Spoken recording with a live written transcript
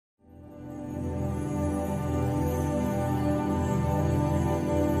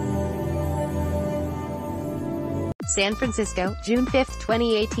San Francisco, June 5,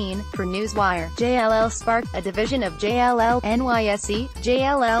 2018, PRNewswire. JLL Spark, a division of JLL, NYSE.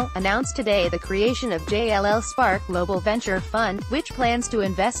 JLL, announced today the creation of JLL Spark Global Venture Fund, which plans to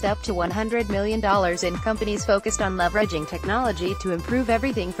invest up to $100 million in companies focused on leveraging technology to improve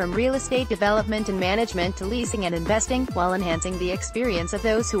everything from real estate development and management to leasing and investing, while enhancing the experience of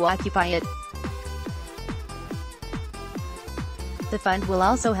those who occupy it. The fund will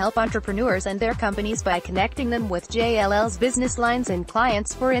also help entrepreneurs and their companies by connecting them with JLL's business lines and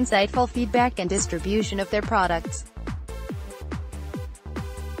clients for insightful feedback and distribution of their products.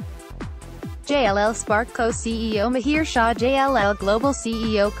 JLL Spark co-CEO Mihir Shah, JLL Global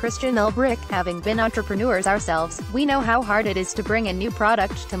CEO Christian Ulbrich. Having been entrepreneurs ourselves, we know how hard it is to bring a new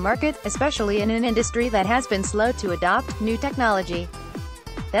product to market, especially in an industry that has been slow to adopt new technology.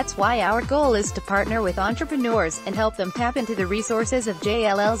 That's why our goal is to partner with entrepreneurs, and help them tap into the resources of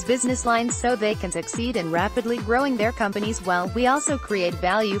JLL's business lines so they can succeed in rapidly growing their companies while we also create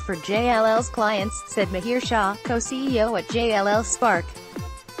value for JLL's clients, said Mihir Shah, co-CEO at JLL Spark.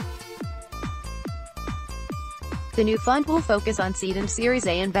 The new fund will focus on seed and Series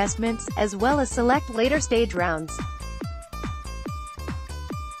A investments, as well as select later-stage rounds.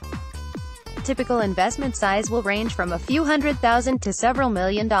 Typical investment size will range from a few $100,000 to several $1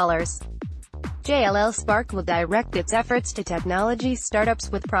 million. JLL Spark will direct its efforts to technology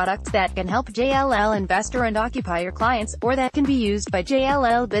startups with products that can help JLL investor and occupier clients, or that can be used by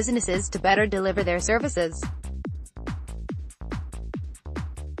JLL businesses to better deliver their services.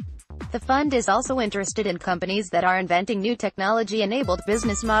 The fund is also interested in companies that are inventing new technology-enabled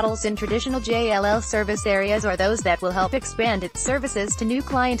business models in traditional JLL service areas, or those that will help expand its services to new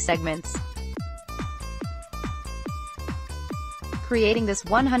client segments. Creating this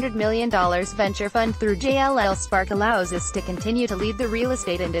 $100 million venture fund through JLL Spark allows us to continue to lead the real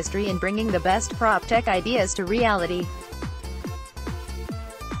estate industry in bringing the best prop-tech ideas to reality.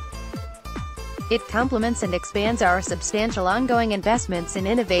 It complements and expands our substantial ongoing investments in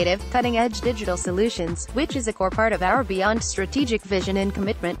innovative, cutting-edge digital solutions, which is a core part of our beyond strategic vision and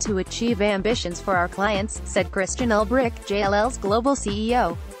commitment to achieve ambitions for our clients, said Christian Ulbrich, JLL's global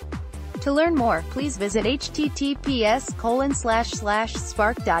CEO. To learn more, please visit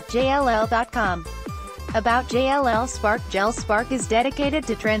https://spark.jll.com. About JLL Spark. JLL Spark is dedicated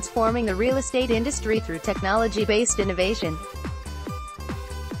to transforming the real estate industry through technology-based innovation.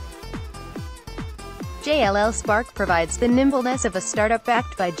 JLL Spark provides the nimbleness of a startup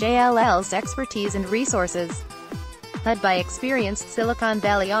backed by JLL's expertise and resources. Led by experienced Silicon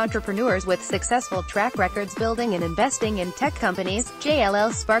Valley entrepreneurs with successful track records building and investing in tech companies,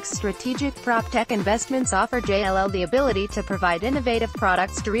 JLL Spark's strategic prop-tech investments offer JLL the ability to provide innovative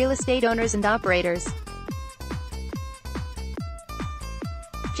products to real estate owners and operators.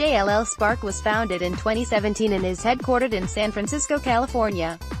 JLL Spark was founded in 2017 and is headquartered in San Francisco,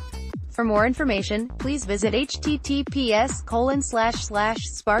 California. For more information, please visit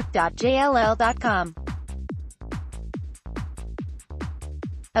https://spark.jll.com.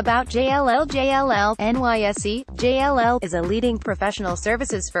 About JLL. JLL, NYSE. JLL is a leading professional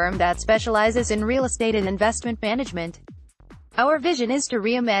services firm that specializes in real estate and investment management. Our vision is to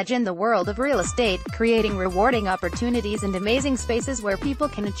reimagine the world of real estate, creating rewarding opportunities and amazing spaces where people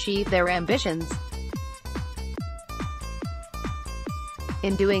can achieve their ambitions.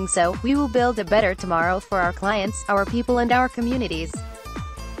 In doing so, we will build a better tomorrow for our clients, our people and our communities.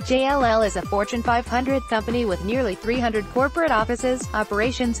 JLL is a Fortune 500 company with nearly 300 corporate offices,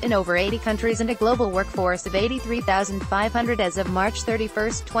 operations in over 80 countries and a global workforce of 83,500 as of March 31,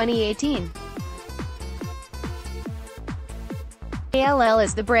 2018. JLL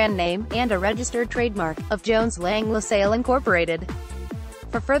is the brand name, and a registered trademark, of Jones Lang LaSalle Incorporated.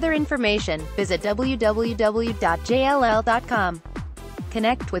 For further information, visit www.jll.com.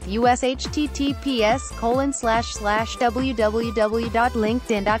 Connect with us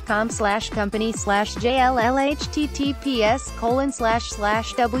https://www.linkedin.com/company/JLL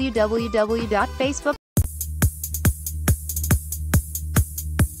https://www.facebook